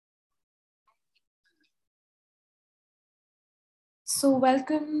So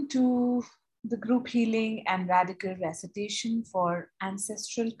welcome to the group healing and radical recitation for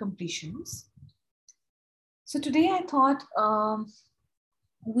ancestral completions. So today I thought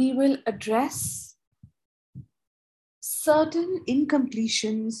we will address certain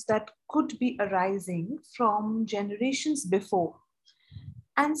incompletions that could be arising from generations before.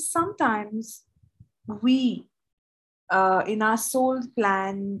 And sometimes we, in our soul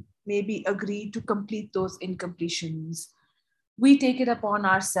plan, maybe agree to complete those incompletions. We take it upon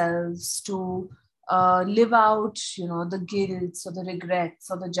ourselves to live out, the guilts or the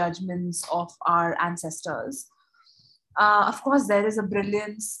regrets or the judgments of our ancestors. Of course, there is a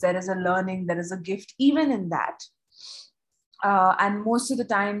brilliance, there is a learning, there is a gift even in that. And most of the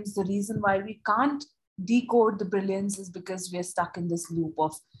times, the reason why we can't decode the brilliance is because we are stuck in this loop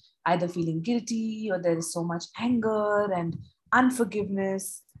of either feeling guilty or there is so much anger and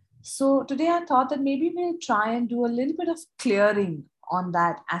unforgiveness. So today I thought that maybe we'll try and do a little bit of clearing on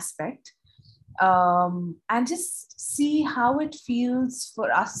that aspect, and just see how it feels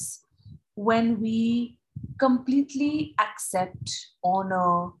for us when we completely accept,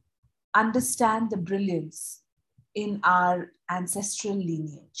 honor, understand the brilliance in our ancestral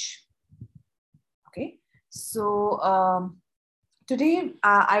lineage. Okay, so today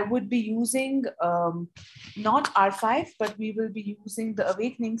I would be using not R5, but we will be using the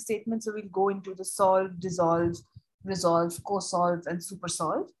awakening statement. So we'll go into the solve, dissolve, resolve, co-solve, and super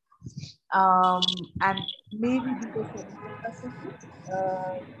solve. And maybe we will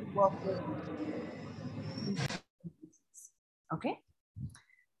work with. Okay,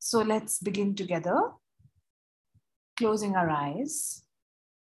 so let's begin together, closing our eyes,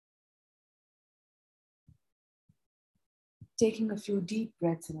 taking a few deep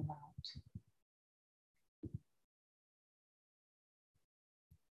breaths in and out.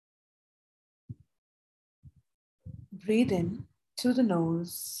 Breathe in through the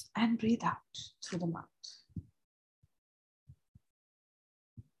nose and breathe out through the mouth.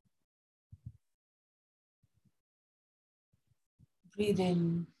 Breathe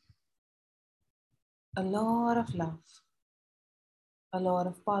in a lot of love, a lot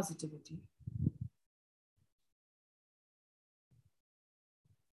of positivity.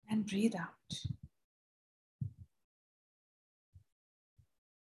 And breathe out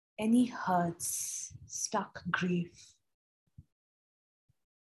any hurts, stuck grief.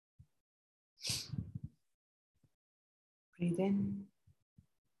 Breathe in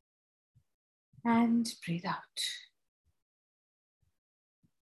and breathe out.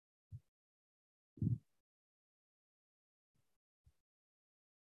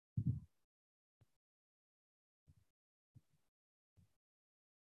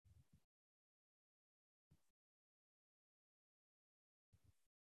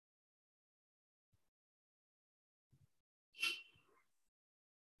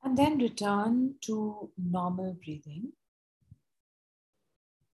 And then return to normal breathing.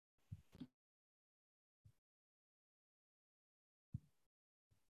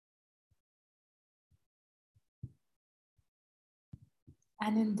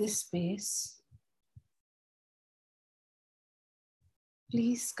 And in this space,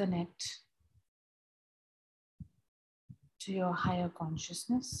 please connect to your higher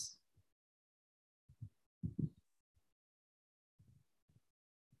consciousness.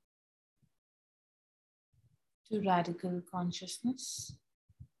 To radical consciousness.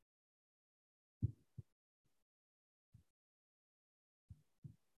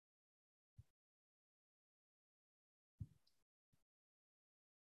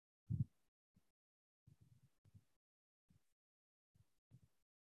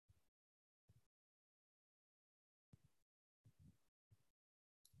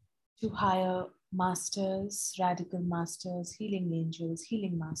 To higher masters, radical masters, healing angels,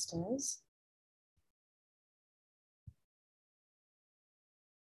 healing masters.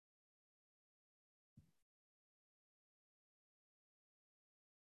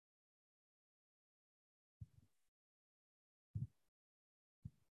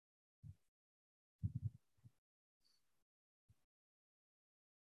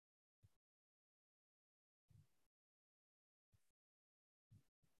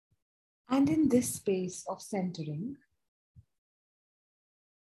 And in this space of centering,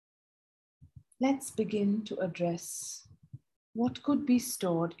 let's begin to address what could be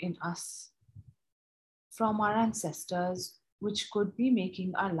stored in us from our ancestors, which could be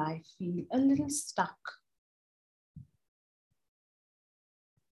making our life feel a little stuck.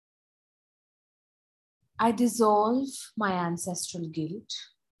 I dissolve my ancestral guilt.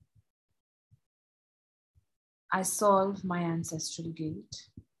 I solve my ancestral guilt.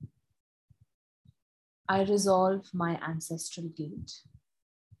 I resolve my ancestral guilt.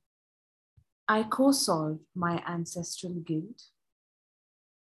 I co-solve my ancestral guilt.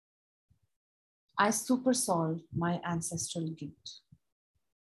 I supersolve my ancestral guilt.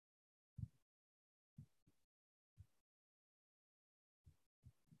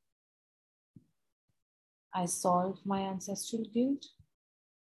 I solve my ancestral guilt.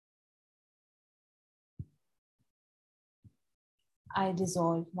 I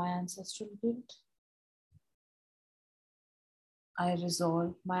dissolve my ancestral guilt. I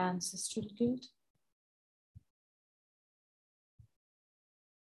resolve my ancestral guilt.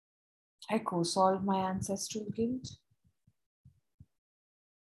 I co-solve my ancestral guilt.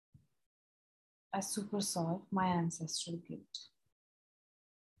 I supersolve my ancestral guilt.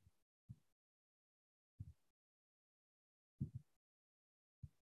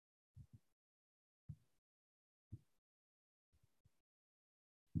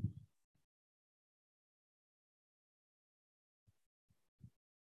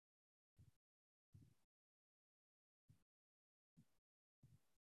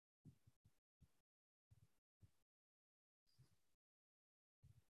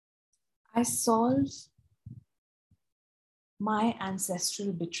 I solve my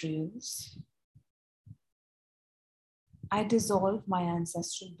ancestral betrayals. I dissolve my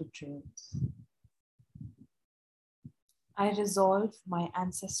ancestral betrayals. I resolve my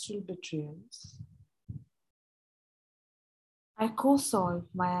ancestral betrayals. I co-solve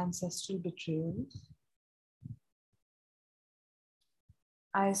my ancestral betrayals.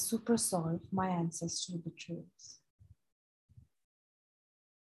 I supersolve my ancestral betrayals.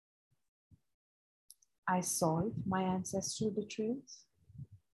 I solve my ancestral betrayals.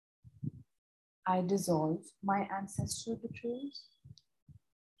 I dissolve my ancestral betrayals.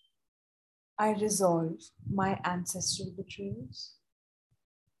 I resolve my ancestral betrayals.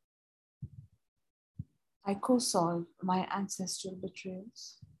 I co-solve my ancestral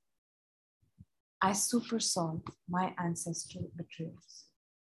betrayals. I supersolve my ancestral betrayals.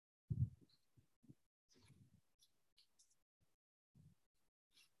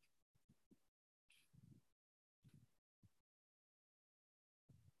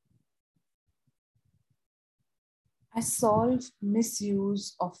 I solve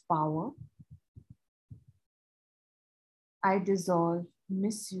misuse of power. I dissolve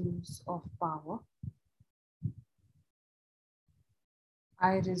misuse of power.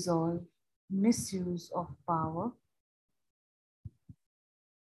 I resolve misuse of power.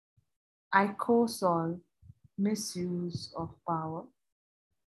 I co-solve misuse of power.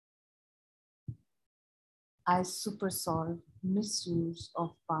 I supersolve misuse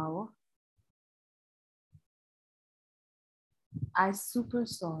of power. I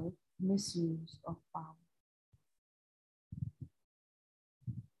supersolve misuse of power.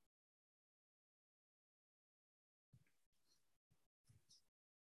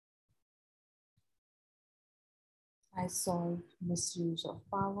 I solve misuse of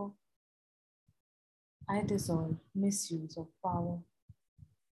power. I dissolve misuse of power.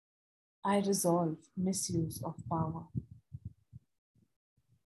 I resolve misuse of power.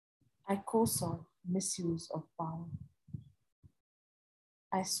 I co-solve misuse of power.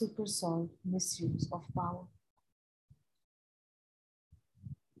 I supersolve misuse of power.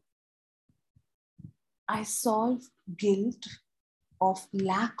 I solve guilt of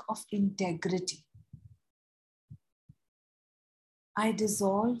lack of integrity. I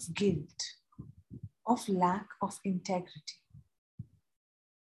dissolve guilt of lack of integrity.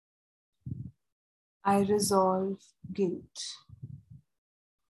 I resolve guilt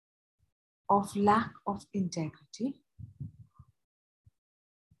of lack of integrity.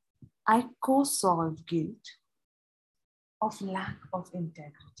 I co-solve guilt of lack of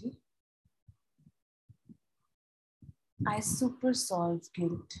integrity. I supersolve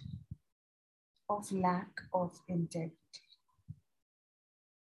guilt of lack of integrity.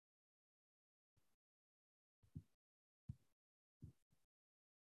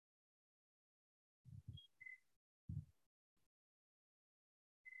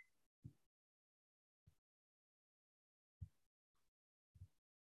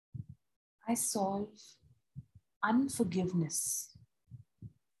 I solve unforgiveness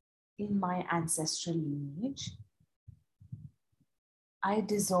in my ancestral lineage. I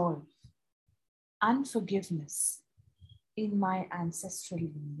dissolve unforgiveness in my ancestral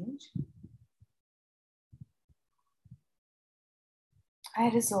lineage. I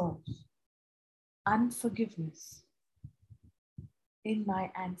resolve unforgiveness in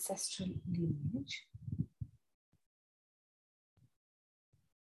my ancestral lineage.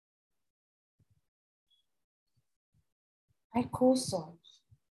 I co-solve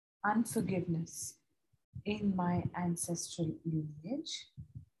unforgiveness in my ancestral lineage.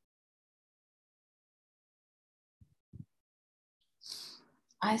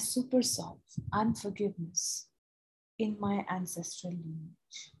 I supersolve unforgiveness in my ancestral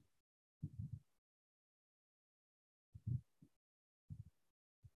lineage.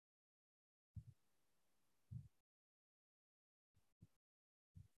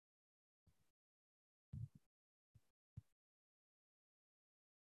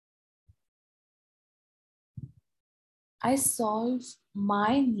 I solve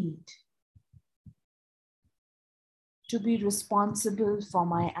my need to be responsible for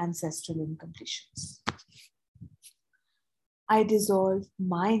my ancestral incompletions. I dissolve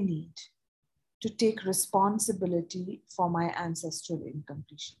my need to take responsibility for my ancestral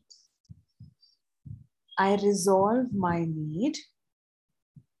incompletions. I resolve my need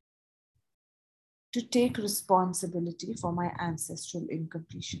to take responsibility for my ancestral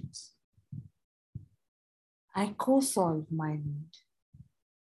incompletions. I co-solve my need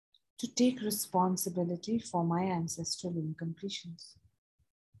to take responsibility for my ancestral incompletions.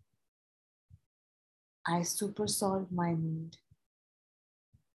 I supersolve my need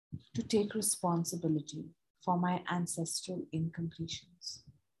to take responsibility for my ancestral incompletions.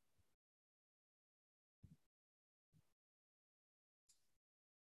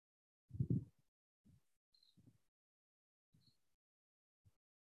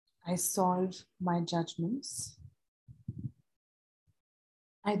 I solve my judgments.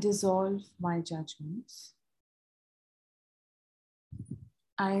 I dissolve my judgments.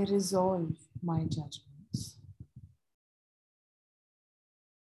 I resolve my judgments.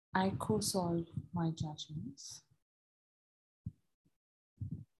 I co-solve my judgments.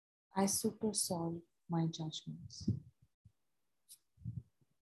 I supersolve my judgments.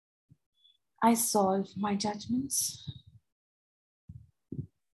 I solve my judgments.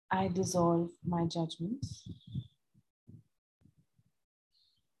 I dissolve my judgments.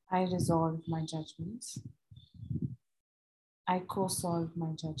 I resolve my judgments. I co-solve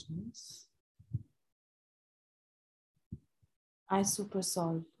my judgments. I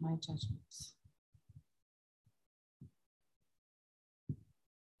supersolve my judgments.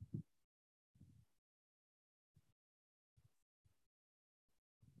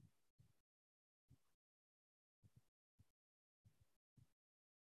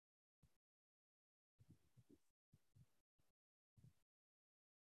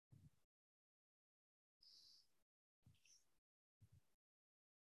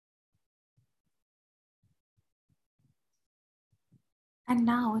 And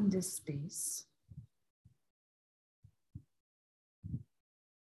now in this space,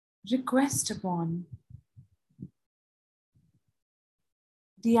 request upon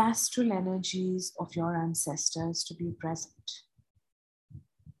the astral energies of your ancestors to be present.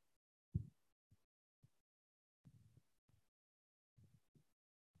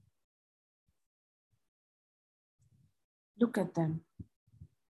 Look at them.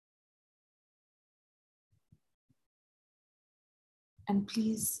 And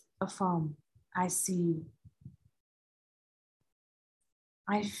please affirm, I see you.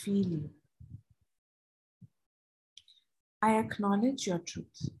 I feel you. I acknowledge your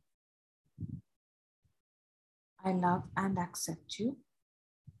truth. I love and accept you.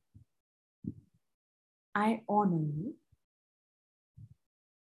 I honor you.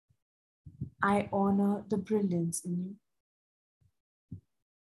 I honor the brilliance in you.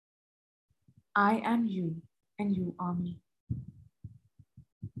 I am you and you are me.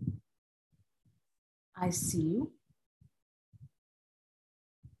 I see you.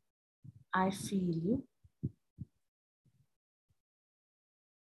 I feel you.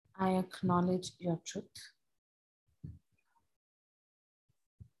 I acknowledge your truth.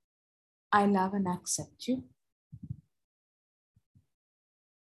 I love and accept you.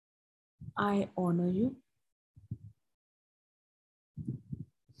 I honor you.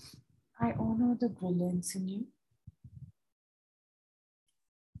 I honor the brilliance in you.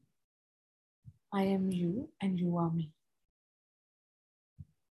 I am you and you are me.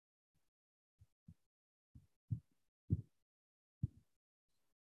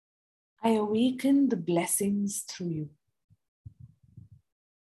 I awaken the blessings through you.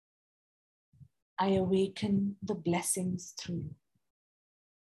 I awaken the blessings through you.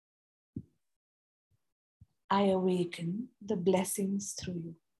 I awaken the blessings through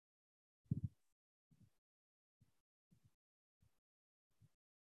you.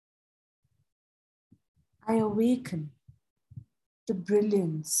 I awaken the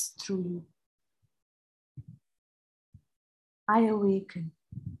brilliance through you. I awaken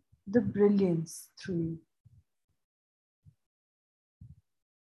the brilliance through you.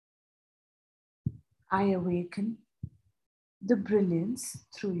 I awaken the brilliance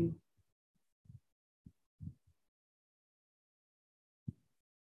through you.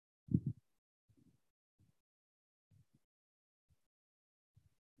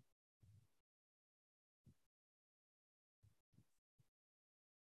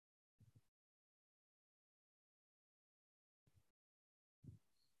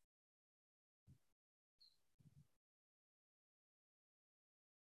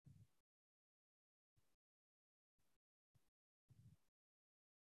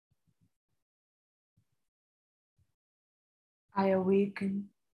 I awaken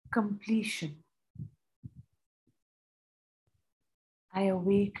completion. I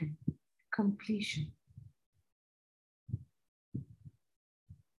awaken completion.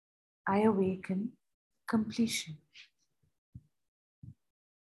 I awaken completion.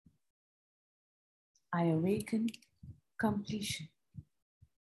 I awaken completion.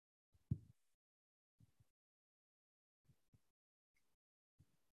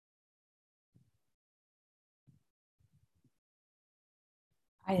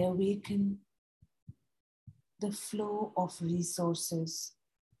 I awaken the flow of resources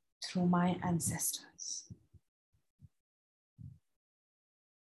through my ancestors.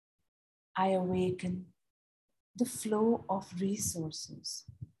 I awaken the flow of resources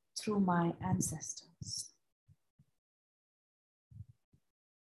through my ancestors.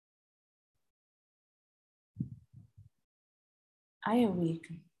 I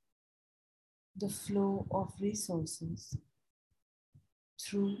awaken the flow of resources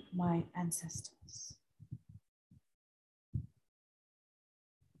through my ancestors.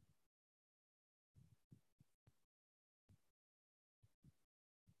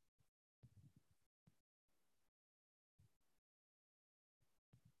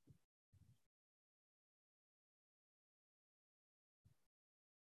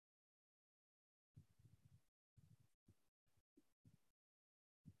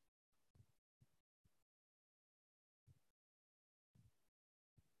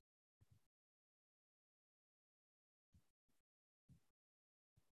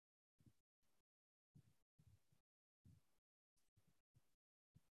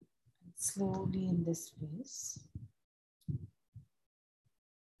 And slowly in this space,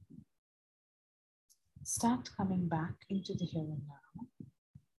 start coming back into the here and now,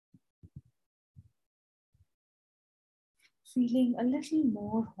 feeling a little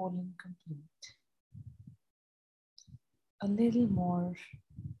more whole and complete, a little more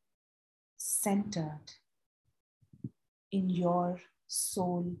centered in your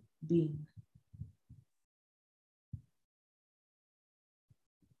soul being.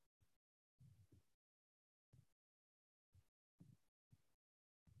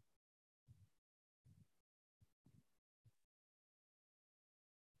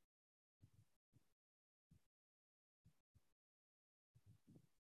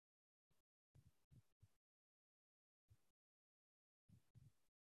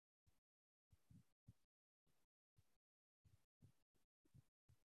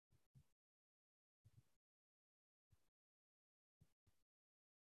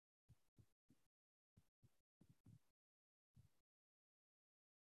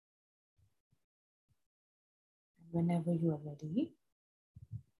 And whenever you are ready,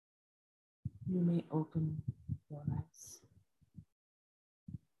 you may open your eyes.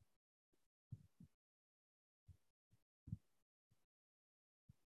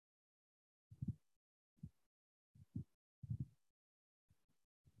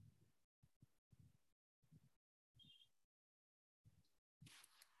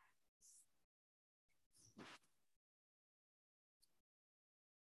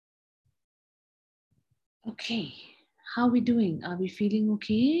 Okay, how are we doing? Are we feeling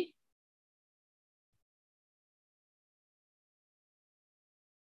okay?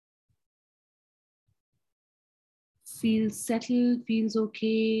 Feels settled, feels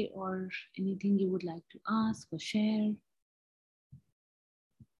okay, or anything you would like to ask or share?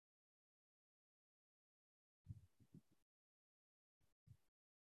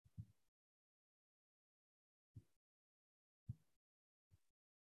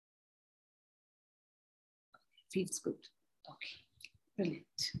 Feels good. Okay, brilliant.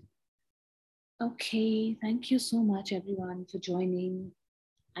 Okay, thank you so much everyone for joining.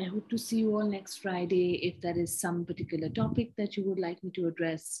 I hope to see you all next Friday. If there is some particular topic that you would like me to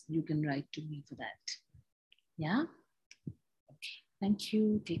address, you can write to me for that. Yeah? Okay, thank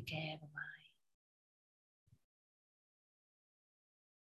you. Take care. Bye-bye.